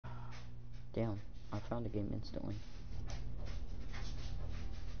Damn, I found the game instantly.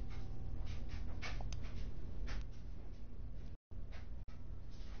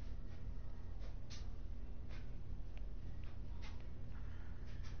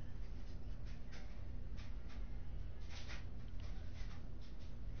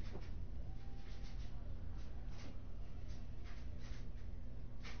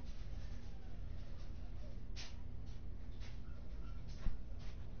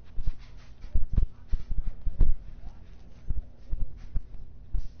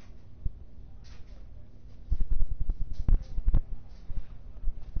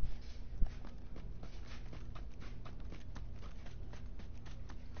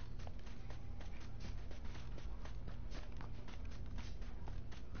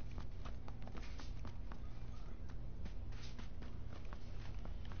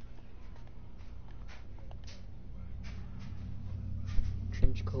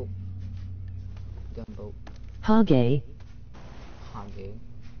 Trench coat. Gunboat. Hage. Hage.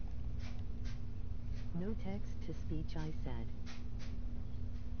 No text to speech, I said.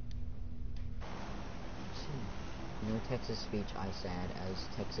 No text to speech, I said, as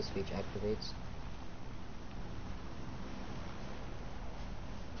text to speech activates.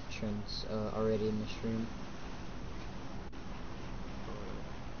 Trent's already in the stream.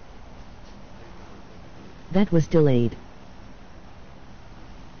 That was delayed.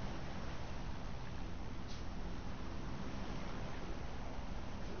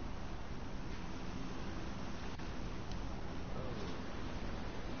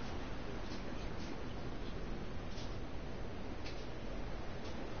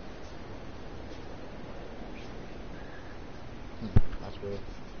 That's weird.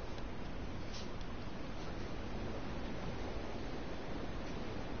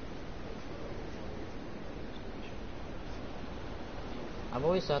 I've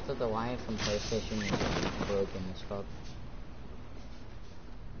always thought that the line from PlayStation is broken as fuck.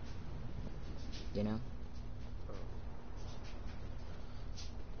 You know?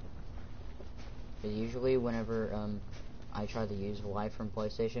 But usually whenever I try to use live from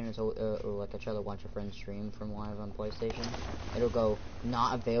PlayStation, it's or like I try to watch a friend stream from live on PlayStation, it'll go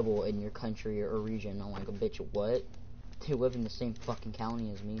not available in your country or region. I'm like, bitch, what? They live in the same fucking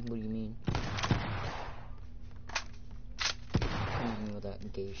county as me. What do you mean? Come at me with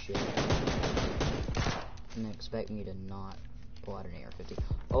that gay shit. And expect me to not pull out an AR-50.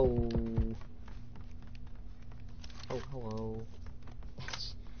 Oh. Oh, hello.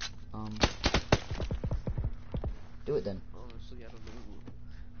 That's, do it then. Honestly, I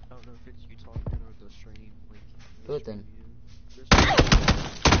don't know if it's you talking or the stream. Like, do it then.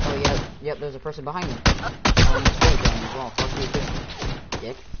 Oh yeah, yep. There's a person behind me. Oh, he's really down as well. Fuck you, too.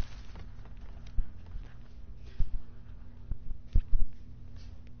 Dick.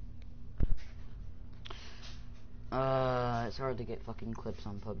 It's hard to get fucking clips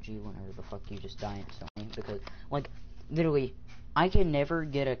on PUBG whenever the fuck you just die instantly, because, like, literally, I can never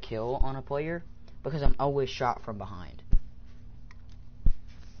get a kill on a player because I'm always shot from behind.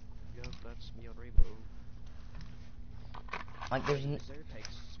 Yep, that's me on Rainbow. Like, there's Is there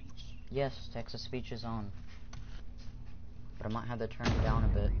text to speech? Yes, text to speech is on. But I might have to turn it down a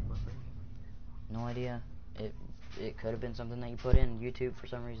bit. No idea. It could have been something that you put in. YouTube, for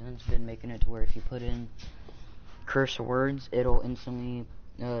some reason, it's been making it to where if you put in curse words, it'll instantly,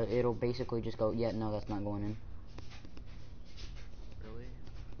 it'll basically just go, yeah, no, that's not going in. Really?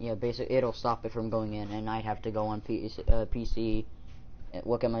 Yeah, basically, it'll stop it from going in, and I'd have to go on PC,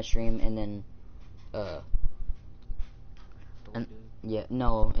 look at my stream, and then, and, yeah,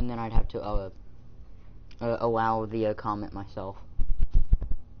 no, and then I'd have to, allow the, comment myself.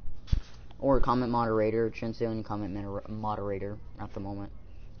 Or a comment moderator. Trent's the only comment moderator at the moment,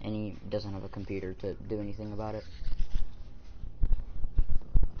 and he doesn't have a computer to do anything about it.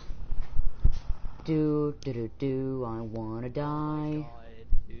 I wanna die. Oh my god,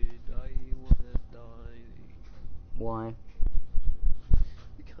 dude, I wanna die. Why?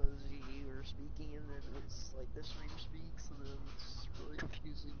 Because you were speaking and then it's like the stream speaks and then it's really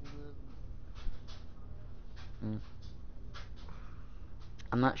confusing and then...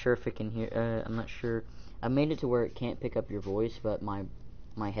 I'm not sure if it can hear, I'm not sure. I made it to where it can't pick up your voice, but my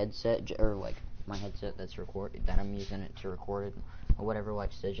headset, or like, my headset that I'm using it to record it, or whatever,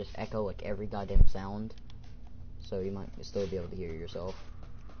 likes to just echo, like, every goddamn sound. So you might still be able to hear yourself.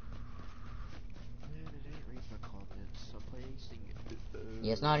 Man, I didn't read my comments. I'm placing it.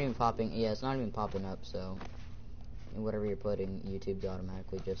 Yeah, it's not even popping, it's not even popping up, so whatever you're putting, YouTube's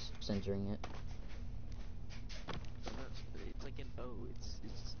automatically just censoring it. It's like an O.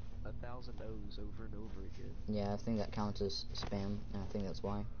 It's 1,000 O's over and over again. Yeah, I think that counts as spam, and I think that's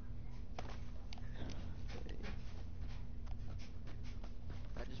why.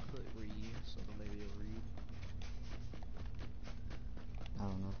 put re, so then maybe it'll read. I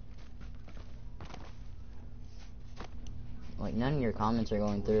don't know. Like, none of your comments are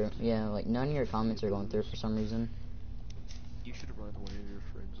going through. Yeah, like, none of your comments are going through for some reason. You should run one of your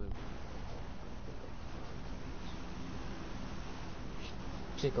friends over.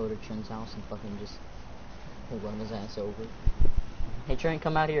 Just go to Trent's house and fucking just run his ass over. Hey Trent,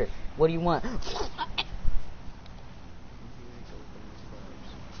 come out here. What do you want?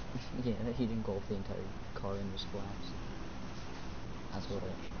 Yeah, he didn't engulf the entire car and just collapsed. That's what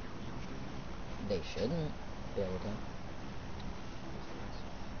it. They shouldn't be able to.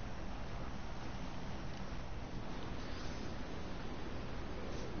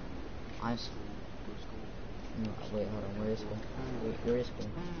 No, wait, hold on. Where is school? Wait, where is school?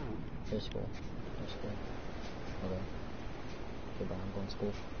 There's school. There's school. Okay. Goodbye. I'm going to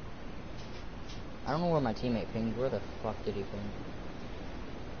school. I don't know where my teammate pinged. Where the fuck did he ping?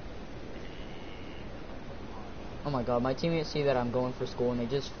 Oh my god, my teammates see that I'm going for school and they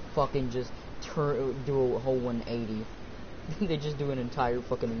just fucking just do a whole 180. They just do an entire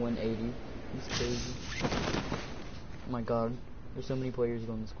fucking 180. It's crazy. Oh my god, there's so many players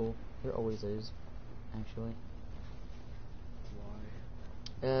going to school. There always is, actually.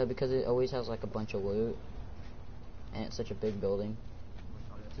 Why? Because it always has like a bunch of loot. And it's such a big building. Oh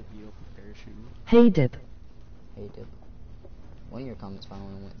my god, that's a beautiful parachute. Hey Dip. Hey Dip. One of your comments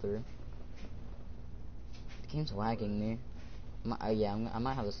finally went through. The game's lagging me. Yeah, I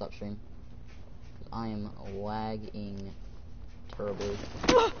might have to stop stream. I am lagging terribly.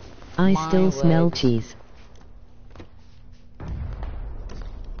 I My still smell legs. cheese.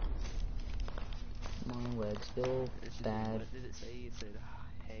 My legs feel bad. What did it say? It said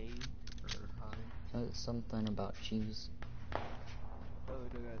hey or hi. Something about cheese. Oh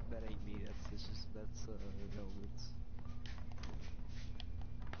no, that ain't me. That's no, it's.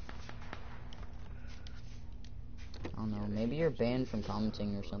 I don't know. Maybe you're banned from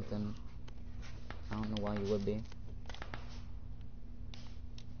commenting or something. I don't know why you would be.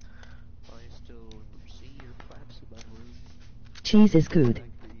 I still see your claps in my room. Cheese is good.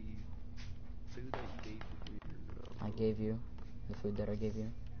 Like the food that you gave me. I gave you the food that I gave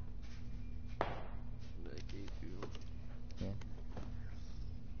you. I gave you. Yeah.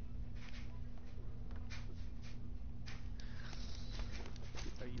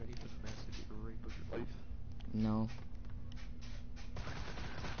 Are you ready for the massive rape of your life? No.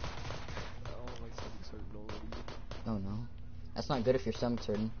 Oh, my stomach's hurting already. Oh no. That's not good if your stomach's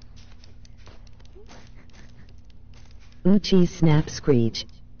hurting. Ooh cheese snap screech.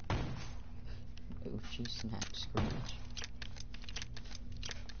 Ooh, cheese snap screech.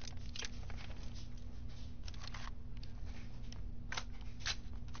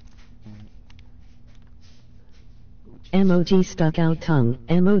 Emoji stuck out tongue.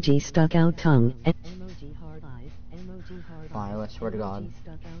 Emoji stuck out tongue. Emoji hard eyes. Emoji hard eyes. Bio, I swear to God. Emoji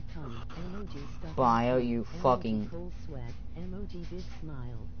stuck out tongue. Emoji stuck Bio, out tongue. you Emoji fucking. cold sweat. Emoji big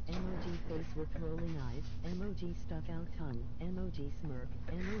smile. Emoji face with rolling eyes. Emoji stuck out tongue. Emoji smirk.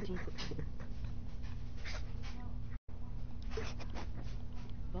 Emoji.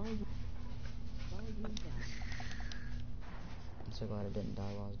 Volume down. I'm so glad I didn't die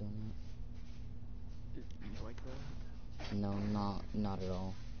while I was doing Did you like that? that. No, not at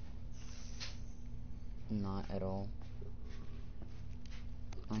all. Not at all.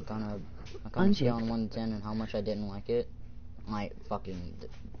 I'm gonna scale on 1 to 10 and how much I didn't like it. Like fucking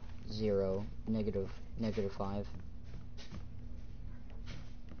 0, negative 5.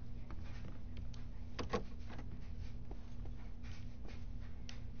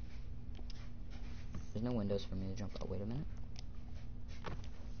 There's no windows for me to jump out. Wait a minute.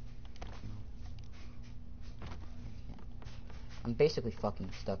 I'm basically fucking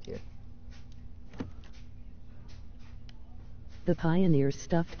stuck here. The pioneer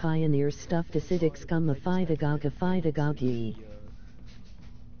stuffed acidic scum of fidagog ye.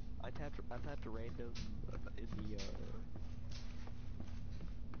 I tapped a random in the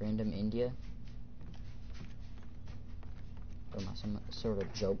Random India? Or am I some sort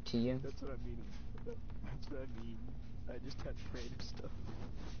of joke to you? That's what I mean. That's what I mean. I just tapped random stuff.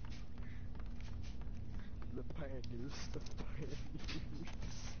 The pioneers stuff.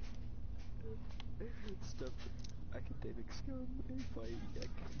 Stuff academic scum and fighting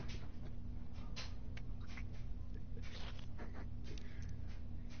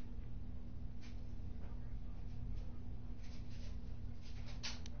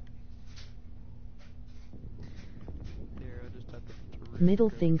There, I just typed a Middle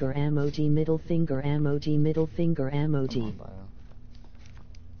finger emoji, middle finger emoji, middle finger Come emoji. on, Bio.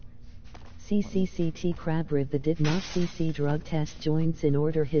 CCCT Crabrib the did not CC drug test joints in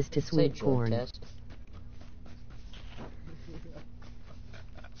order his to Say sweet drug corn. test.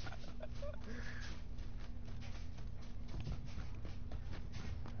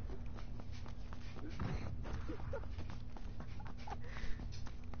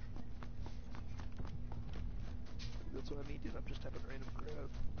 That's what I mean, dude. I'm just having random crap.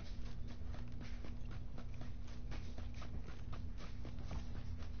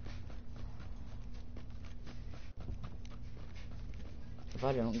 If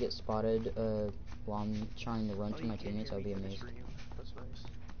I don't get spotted while I'm trying to run to my teammates, I'll be amazed. That's nice.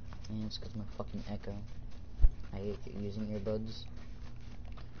 And it's because my fucking echo. I hate using earbuds.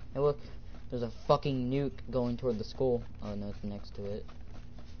 Hey look, there's a fucking nuke going toward the school. Oh no, it's next to it.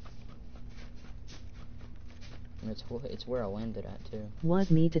 And it's where I landed at too. What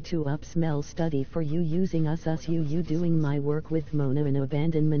me to up smell study for you using us you doing my work with Mona and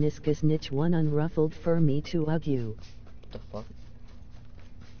abandon meniscus niche one unruffled for me to you. What the fuck?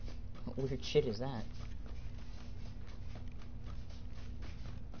 What weird shit is that?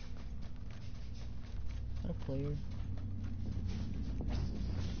 Is that a player?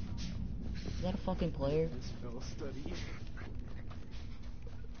 Is that a fucking player? Smell study.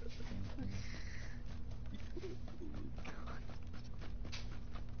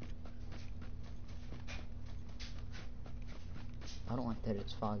 I don't like that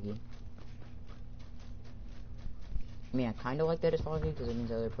it's foggy. I mean, I kind of like that it's foggy because it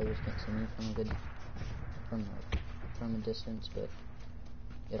means other players can't see me from a distance, but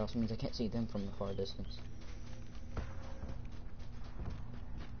it also means I can't see them from a far distance.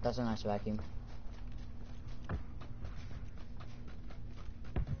 That's a nice vacuum.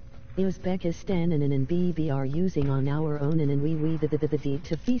 Uzbekistan and BB are using on our own and we the D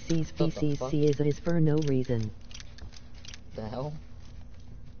to feces C is for no reason. The hell?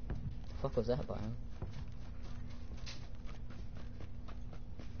 The fuck was that, bio?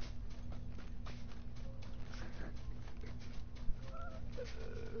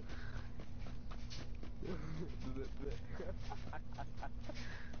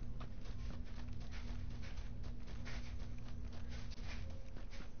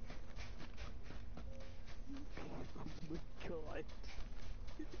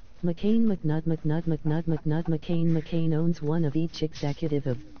 McCain McCain owns one of each executive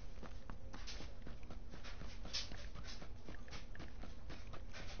of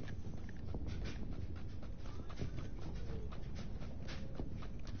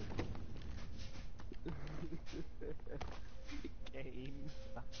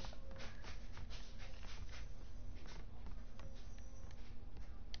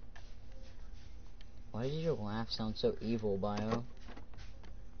Why does your laugh sound so evil, bio?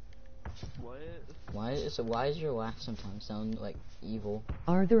 What? Why does your laugh sometimes sound like evil?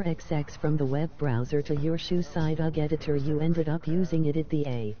 Arthur XX from the web browser to your shoe side UG editor you ended up using it at the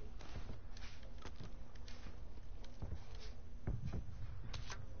A.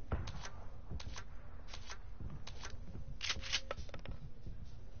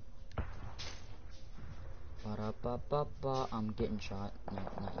 Ba-da-ba-ba-ba. I'm getting shot. No,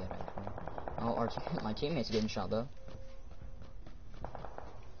 not yet actually. Oh, my teammate's getting shot though.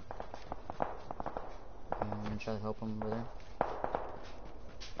 I'm gonna try to help him over there.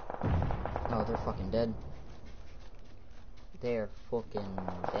 Oh, they're fucking dead. They're fucking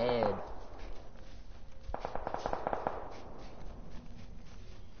dead.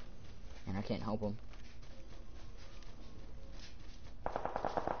 And I can't help them.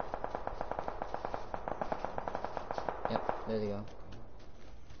 Yep, there they go.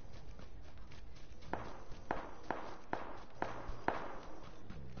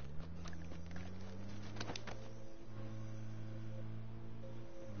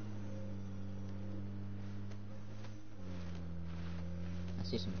 I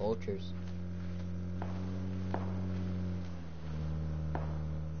see some vultures.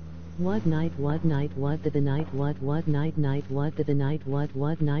 What night the night what the night what night what the night what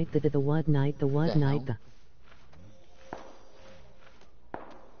night the what night the what night the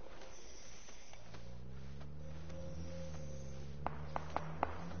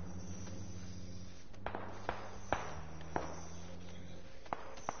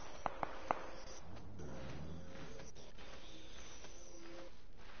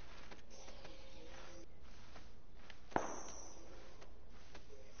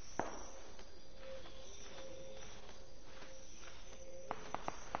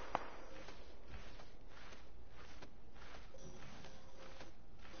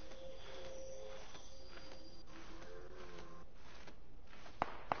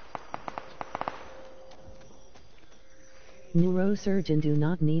Neurosurgeon do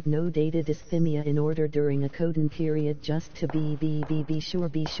not need no data dysthymia in order during a coding period just to be sure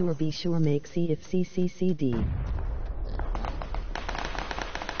make see if CCCD.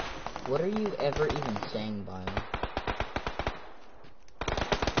 What are you ever even saying, Bio?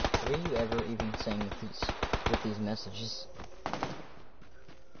 What are you ever even saying with these messages?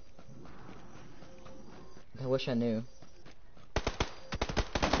 I wish I knew.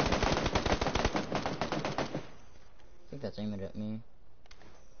 I think that's aiming at me.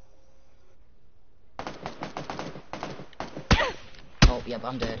 Oh, yep,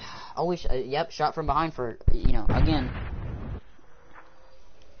 I'm dead. Always, yep, shot from behind for, you know, again.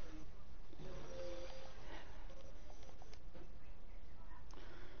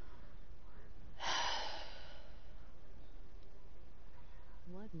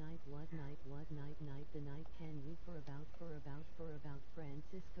 The night can you for about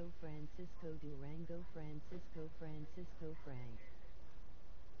Francisco Durango Francisco Frank.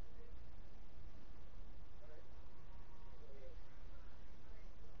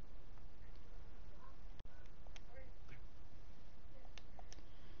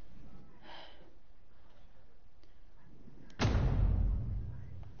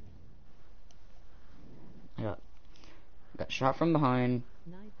 Got shot from behind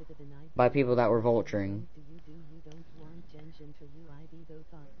by people that were vulturing.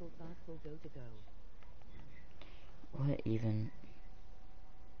 What even?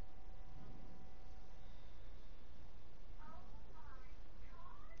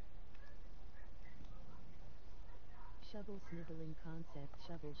 Shovel sniveling concept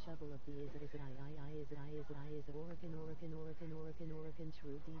shovel of the is Oregon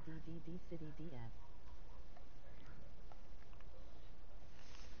true D city DF.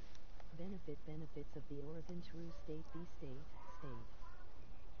 Benefits of the Oregon true state B state.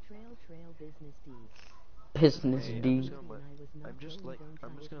 Trail business D. Business Hey, D. I'm just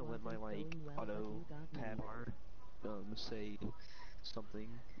gonna let my auto tab bar say something.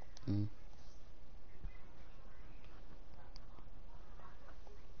 Mm.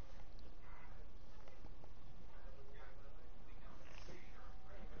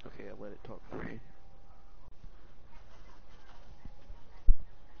 Okay, I let it talk for me.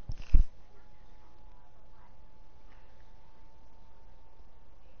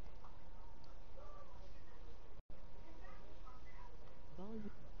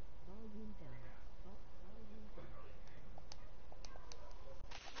 Volume down.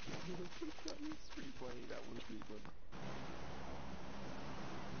 Replay, that was good one.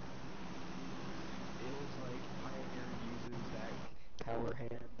 It was like Pioneer uses that power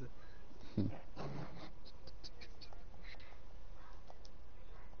hand.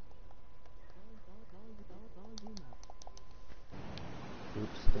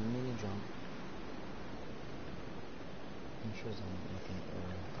 Oops, didn't mean to jump. I'm sure I'm looking at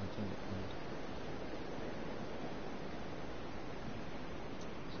continue.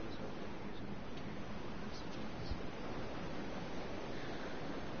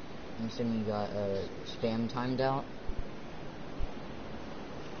 I'm assuming you got spam timed out.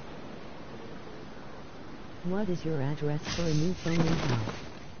 What is your address for a new phone in house?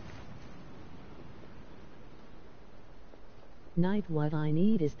 Night, what I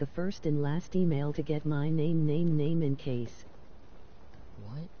need is the first and last email to get my name in case.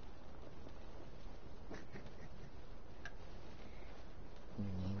 What? Your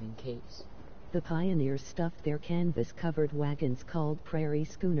name in case? The pioneers stuffed their canvas-covered wagons called prairie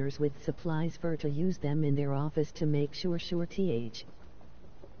schooners with supplies for to use them in their office to make sure th.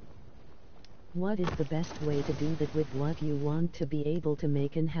 What is the best way to do that with what you want to be able to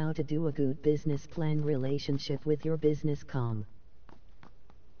make and how to do a good business plan relationship with your business com?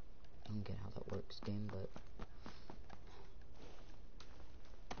 I don't get how that works, game, but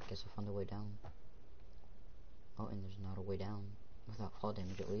I guess I'll find a way down. Oh, and there's not a way down without fall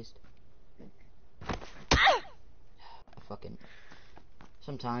damage, at least.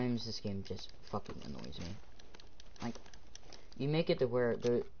 Sometimes this game just fucking annoys me. Like, you make it to where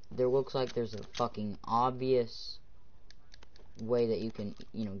there looks like there's a fucking obvious way that you can,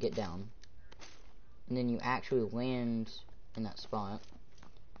 you know, get down. And then you actually land in that spot.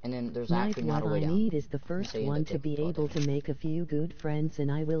 And then there's actually not a way down. What I need is the first one to be able to make a few good friends, and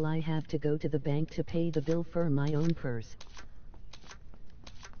I have to go to the bank to pay the bill for my own purse.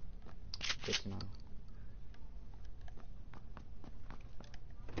 Good to know.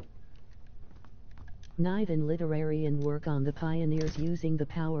 Night and literary and work on the pioneers using the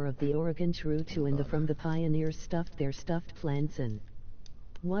power of the Oregon true to and from the pioneers stuffed their stuffed plants in.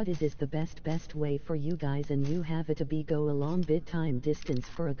 What is the best way for you guys and you have it to be go a long bit time distance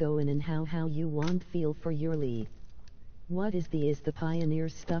for a goin' and how you want feel for your lee. What is the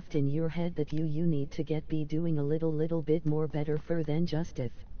pioneers stuffed in your head that you need to get be doing a little bit more better for than just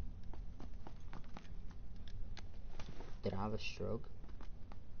if? Did I have a stroke?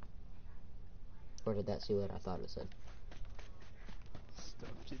 Or did that see what I thought it said?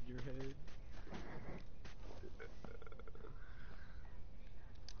 Stuffed in your head.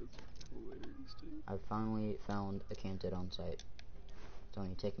 That's hilarious, dude. I finally found a candidate on site. It's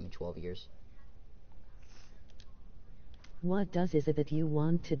only taken me 12 years. What is it that you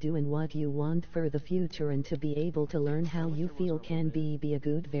want to do and what you want for the future, and to be able to learn how you feel can be a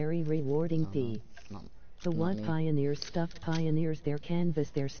good, very rewarding thing. The what me. pioneers stuffed pioneers their canvas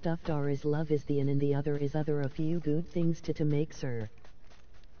their stuffed are is love is the and the other is other a few good things to make sir.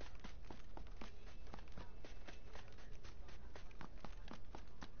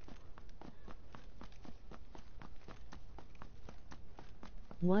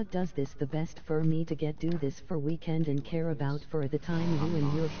 What does this the best for me to get do this for weekend and care about for the time you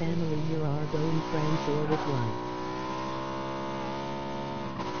and your family here are going friends or with one.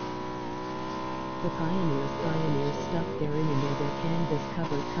 The pioneers stuffed their in their canvas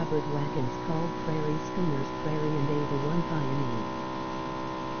covered wagons called prairie schooners prairie and they the one pioneer.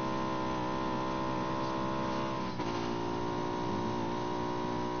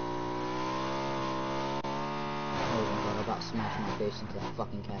 Smashing my face into that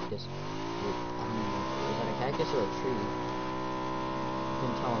fucking cactus. I don't know, is that a cactus or a tree?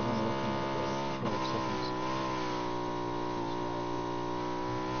 Couldn't tell, I was only looking at it for like seconds.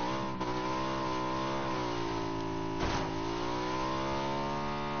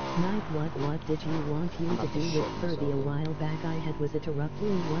 Night what did you want you to do with Furby a while back? I had was it a roughly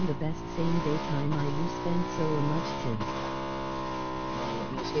one the best same daytime I you spent so much Tim. Let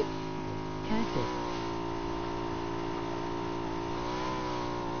me escape. Cactus.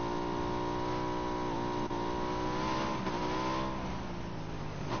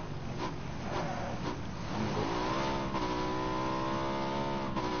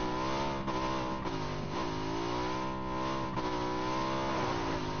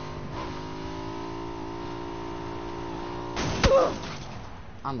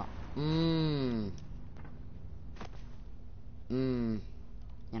 I'm a and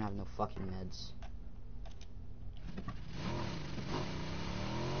I have no fucking meds.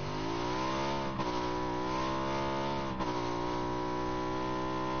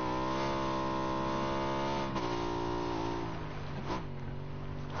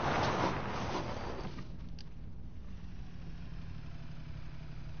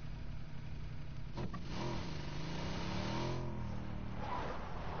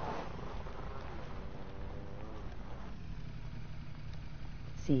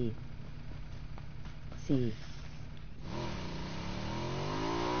 C.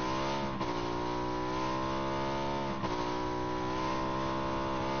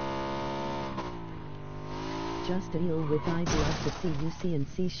 Just deal with I'd love to see you see and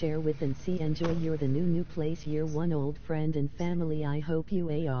see share with and see enjoy your the new place year one old friend and family I hope you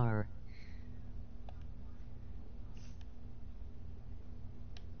are.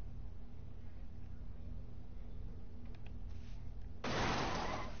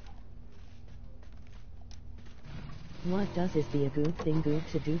 What does is be a good thing good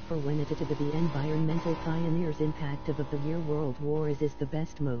to do for when it to the environmental pioneers impact of the year World War is the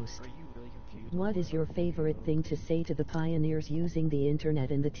best most. Are you really confused? What is your favorite thing to say to the pioneers using the internet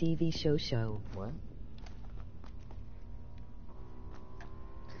and the TV show? What?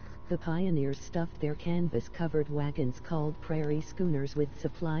 The pioneers stuffed their canvas-covered wagons called prairie schooners with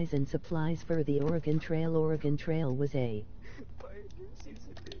supplies and supplies for the Oregon Trail. Oregon Trail was a Pioneers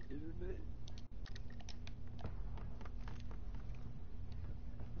using the internet?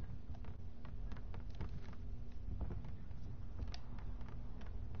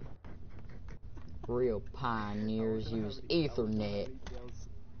 Real pioneers use Ethernet.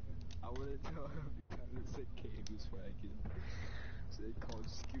 I want to know how many times it said canvas wagon. Said called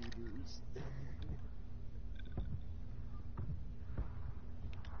scooters.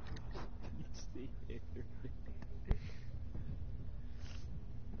 Use the internet.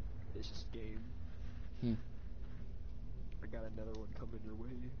 It's just a game. I got another one coming your way.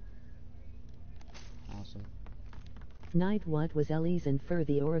 Awesome. Night what was Ellie's and for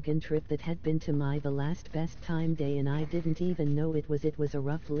the Oregon trip that had been to my the last best time day and I didn't even know it was a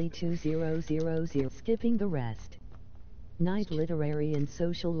roughly 2000 skipping the rest. Night literary and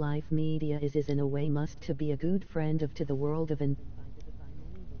social life media is in a way must to be a good friend of to the world of and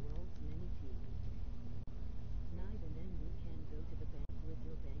Night and then you can go to the bank with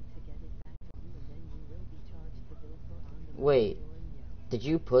your bank to get it back to you and then you will be charged the bill for on the Wait, did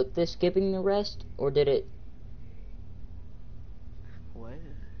you put the skipping the rest or did it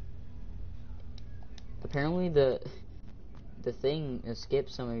Apparently the thing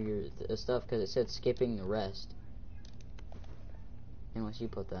skipped some of your stuff because it said skipping the rest. Unless you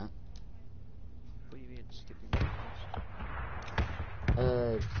put that. What do you mean skipping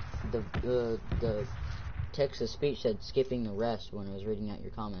the The text to speech said skipping the rest when I was reading out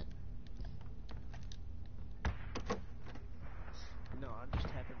your comment. No, I'm just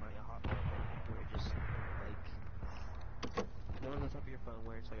tapping my hotbar where it just like, you know on the top of your phone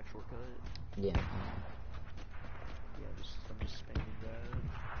where it's like a shortcut? Yeah. Yeah, I'm just spamming that.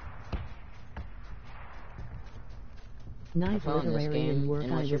 Knife found this literary and game, work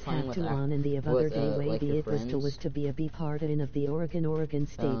unless I you're was playing have with to on in the other day way like your it was friends. to be a be part in of the Oregon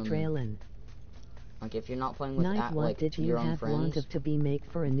State Trailin'. Like if you're not playing with Knife what like did you your own have want friends, of to be make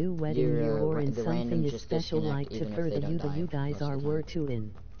for a new wedding year or in the something randoms is just special disconnect like to even if further they don't you the die you guys most of are the were time. to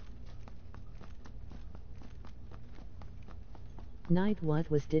in. Night what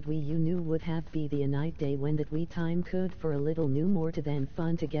was did we you knew would have be the a night day when that we time could for a little new more to than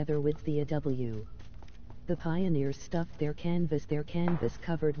fun together with the AW. The pioneers stuffed their canvas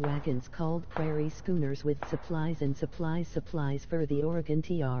covered wagons called prairie schooners with supplies and supplies for the Oregon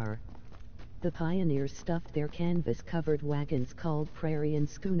TR. The pioneers stuffed their canvas covered wagons called prairie and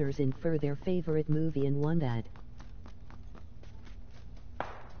schooners in for their favorite movie and won that.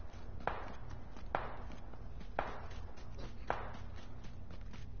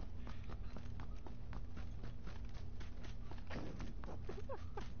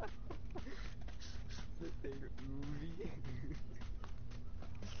 The favorite movie.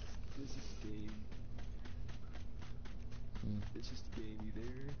 This is a game. It's just a game, you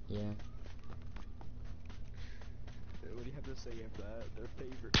there? Yeah. What do you have to say after that? Their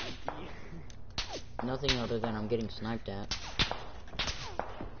favorite movie? Nothing other than I'm getting sniped at.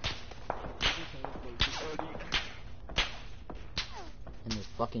 And they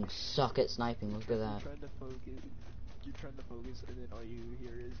fucking suck at sniping, look at that. You're trying to focus, and then all you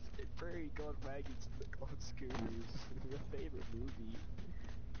hear is prairie called wagons called scooters. Your favorite movie.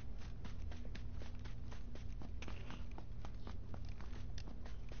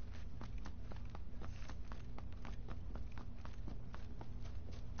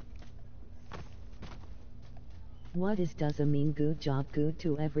 What is does a mean good job good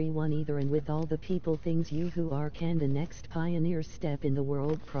to everyone either and with all the people things you who are can the next pioneer step in the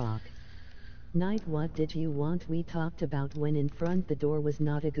world proc. Night what did you want we talked about when in front the door was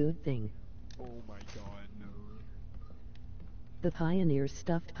not a good thing. Oh my god, no. The pioneers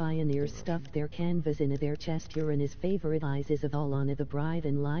stuffed their canvas in their chest and his favorite eyes is of all on the bright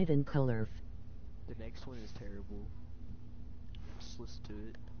and light and color. The next one is terrible. Just listen to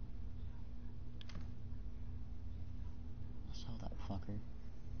it. I saw that fucker.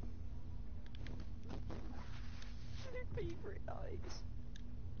 Their favorite eyes.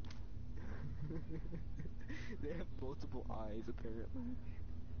 They have multiple eyes, apparently.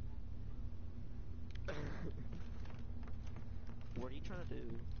 What are you trying to do?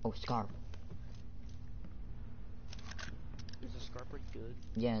 Oh, Scarp. Is the scar pretty good?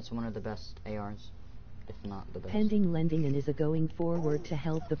 Yeah, it's one of the best ARs, if not the best. Pending lending and is a going forward to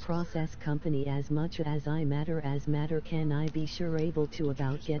help the process company as much as matter can I be sure able to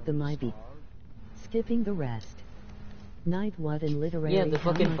about get them I be skipping the rest. Night what and literary Yeah, the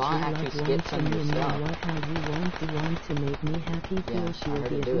how fucking much bot you actually love skipped some of your stuff. what how you want to make me happy Yeah, feel I she'll heard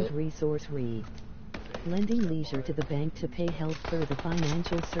be it a do good it. resource lending leisure to the bank to pay help for the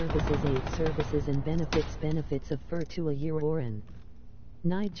financial services aid services and benefits of for to a year or in.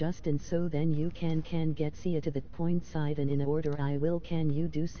 Night Justin so then you can get see it to the point side and in order I will can you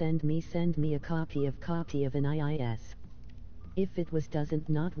do send me a copy of an IIS. If it was doesn't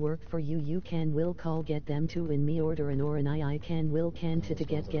not work for you you can will call get them to in me order an or an I can will can to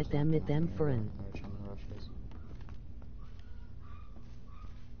get them at them for an.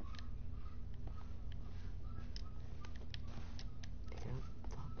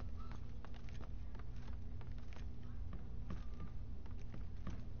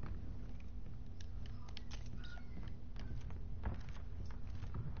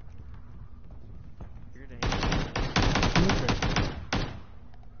 Your name.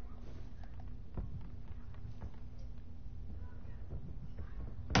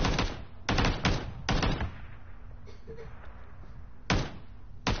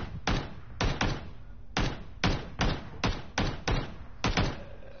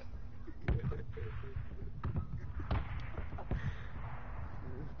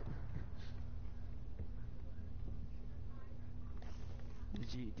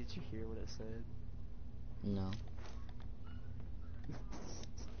 Did you hear what it said? No.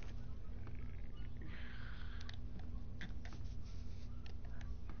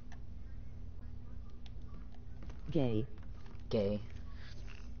 Gay. Gay.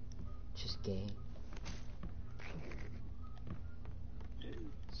 Just gay.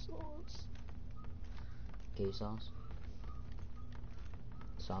 Sauce. Gay sauce.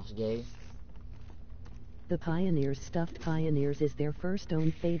 Sauce gay. The Pioneers Stuffed Pioneers is their first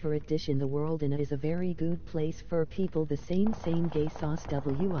own favorite dish in the world and is a very good place for people the same gay sauce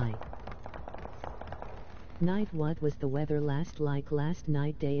wi. Night. What was the weather last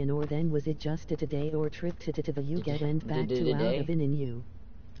night day and or then was it just a today or trip to the you get and back to out of in you?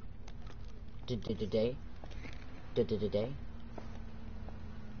 Today. Today.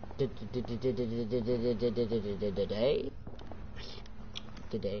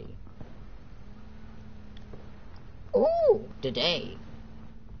 Today. Ooh, today.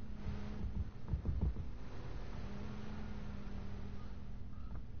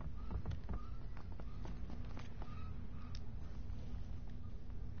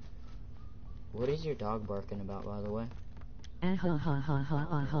 What is your dog barking about, by the way? Ah ha ha ha ha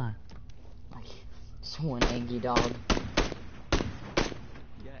ha ha. Like, it's one angry dog.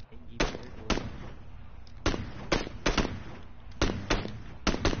 Yeah, angry bird.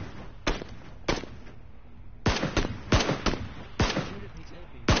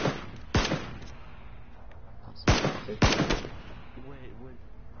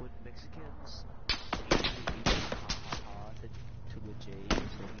 When Mexicans change the ha to a J,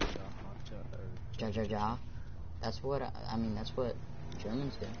 so we Ja ja ja. That's what I mean. That's what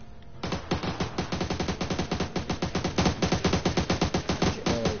Germans do.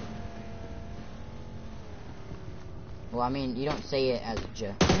 Well, I mean, you don't say it as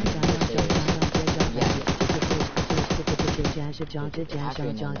J.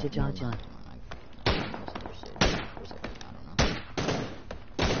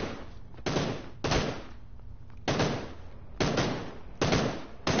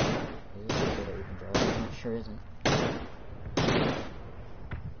 Sure isn't.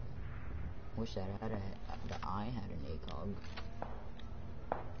 Wish that I had an ACOG.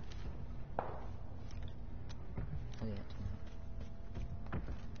 Oh yeah.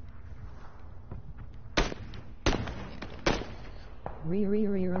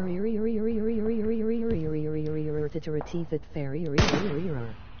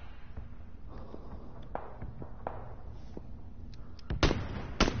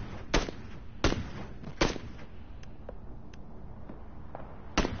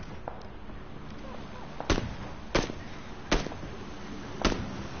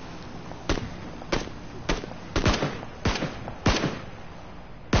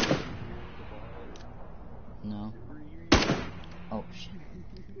 No. Oh shit.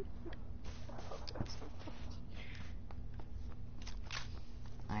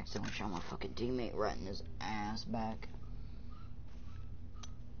 I accidentally shot my fucking teammate right in his ass back.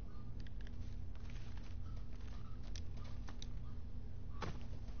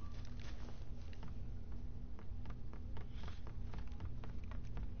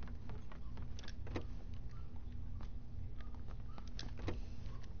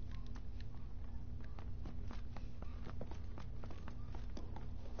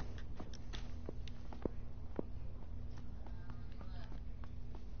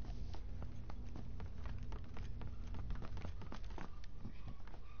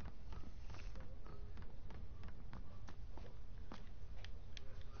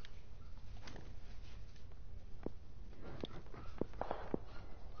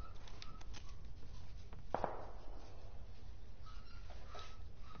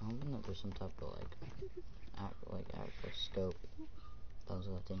 I'm hoping that there's some type of actual scope that was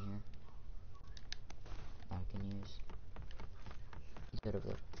left in here I can use instead of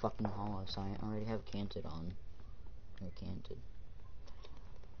the fucking hollow sight. I already have canted on. Or canted.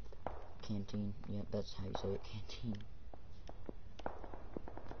 Canteen. Yep, that's how you say it. Canteen.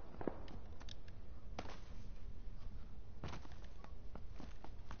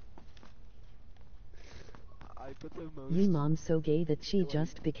 You mom so gay that she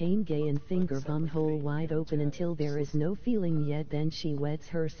just became gay and finger bum hole wide open until there is no feeling yet, then she wets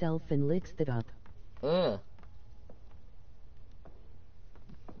herself and licks that up. Ugh.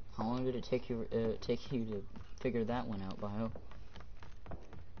 How long did it take you to figure that one out, Bio?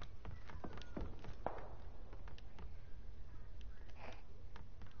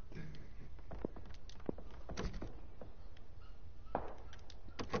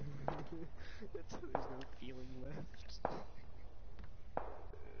 That's how there's no feeling left.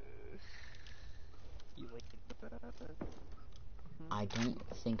 You like that? I don't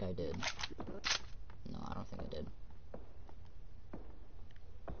think I did. No, I don't think I did.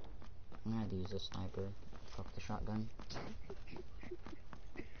 I'm gonna have to use a sniper. Fuck the shotgun.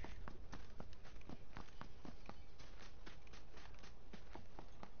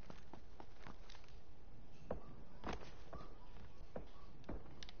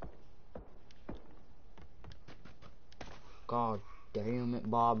 God damn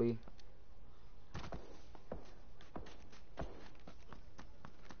it, Bobby.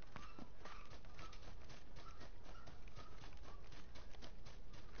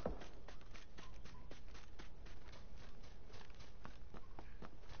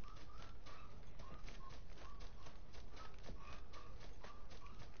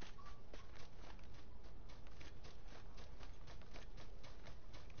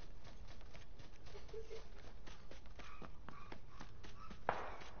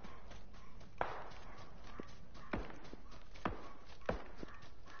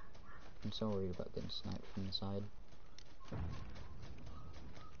 I'm so worried about getting sniped from the side.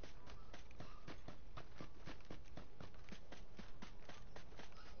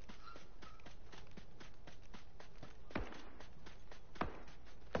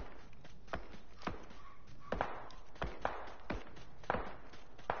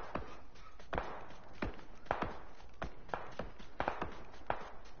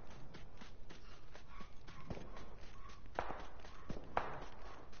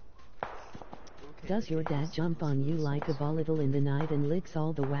 Does your dad jump on you like a volatile in the night and licks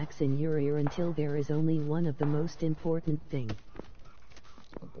all the wax in your ear until there is only one of the most important thing?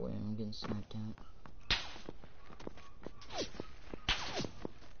 Oh boy, I'm getting sniped at.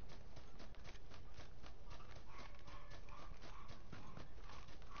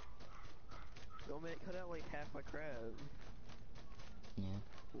 Yo, man, cut out like half my crap. Yeah.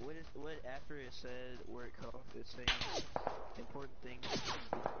 What after it said where it cut off, it's saying important things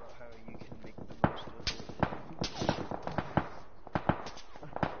about how you can make the most of it.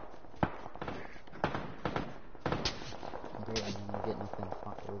 Great, and then we're getting up in the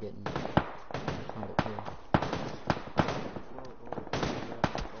front. We're getting right up here. All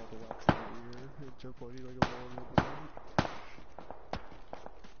the wax in your ear and jump on you like a ball in the wind.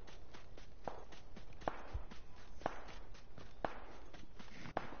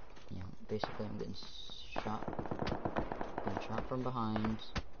 Yeah, basically I'm getting shot. Getting shot from behind.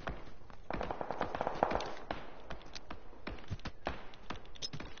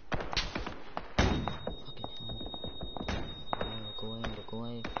 Look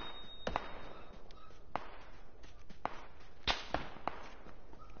away.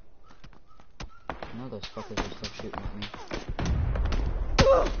 I know those fuckers are still shooting at me.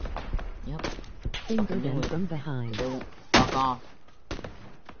 Yep. Finger them from behind. They won't fuck off.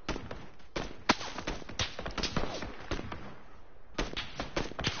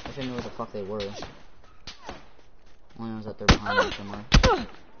 Wish I knew where the fuck they were. When I was that they're behind me somewhere.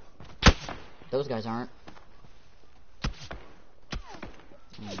 Those guys aren't.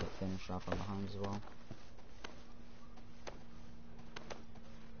 I'm gonna get finished off from behind as well.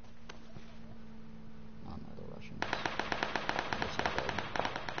 Oh no, they're Russians. They're so dead.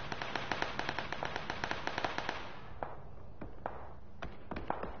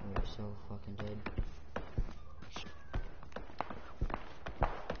 We're so fucking dead.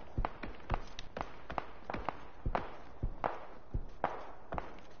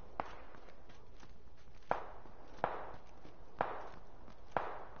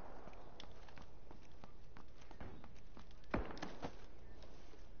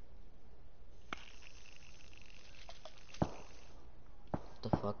 The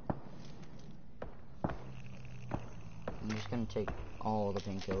fuck? I'm just gonna take all the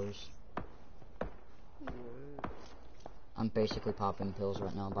painkillers. What? I'm basically popping pills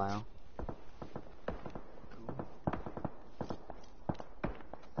right now, Bio. Cool.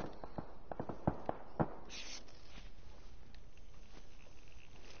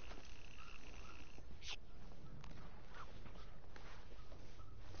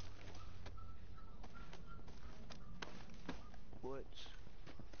 What?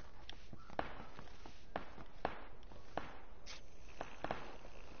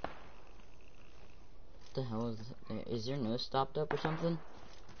 What the hell is your nose stopped up or something?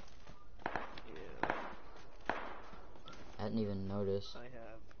 Yeah. I hadn't even noticed. I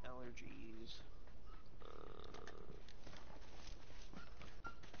have allergies.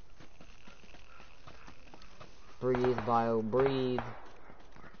 Breathe, Bio, breathe.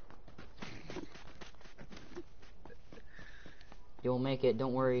 You'll make it,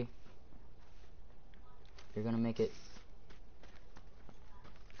 don't worry. You're gonna make it.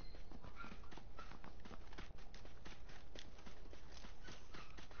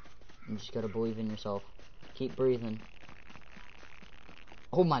 You just gotta believe in yourself. Keep breathing.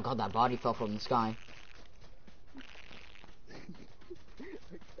 Oh my god, that body fell from the sky. I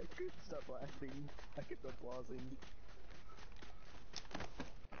couldn't stop laughing. I kept applauding.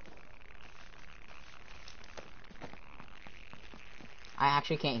 I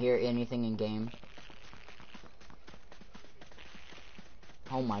actually can't hear anything in game.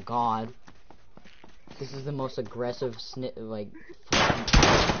 Oh my god. This is the most aggressive like...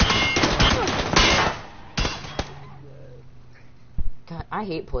 God, I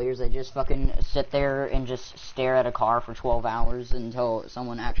hate players that just fucking sit there and just stare at a car for 12 hours until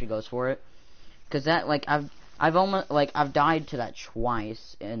someone actually goes for it. Cause that, like, I've almost, like, I've died to that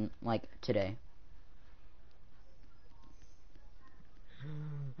twice in, like, today.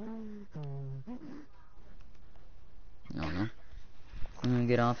 No. I'm gonna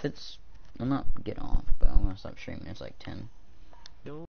get off. I'm not get off, but I'm gonna stop streaming. It's like 10.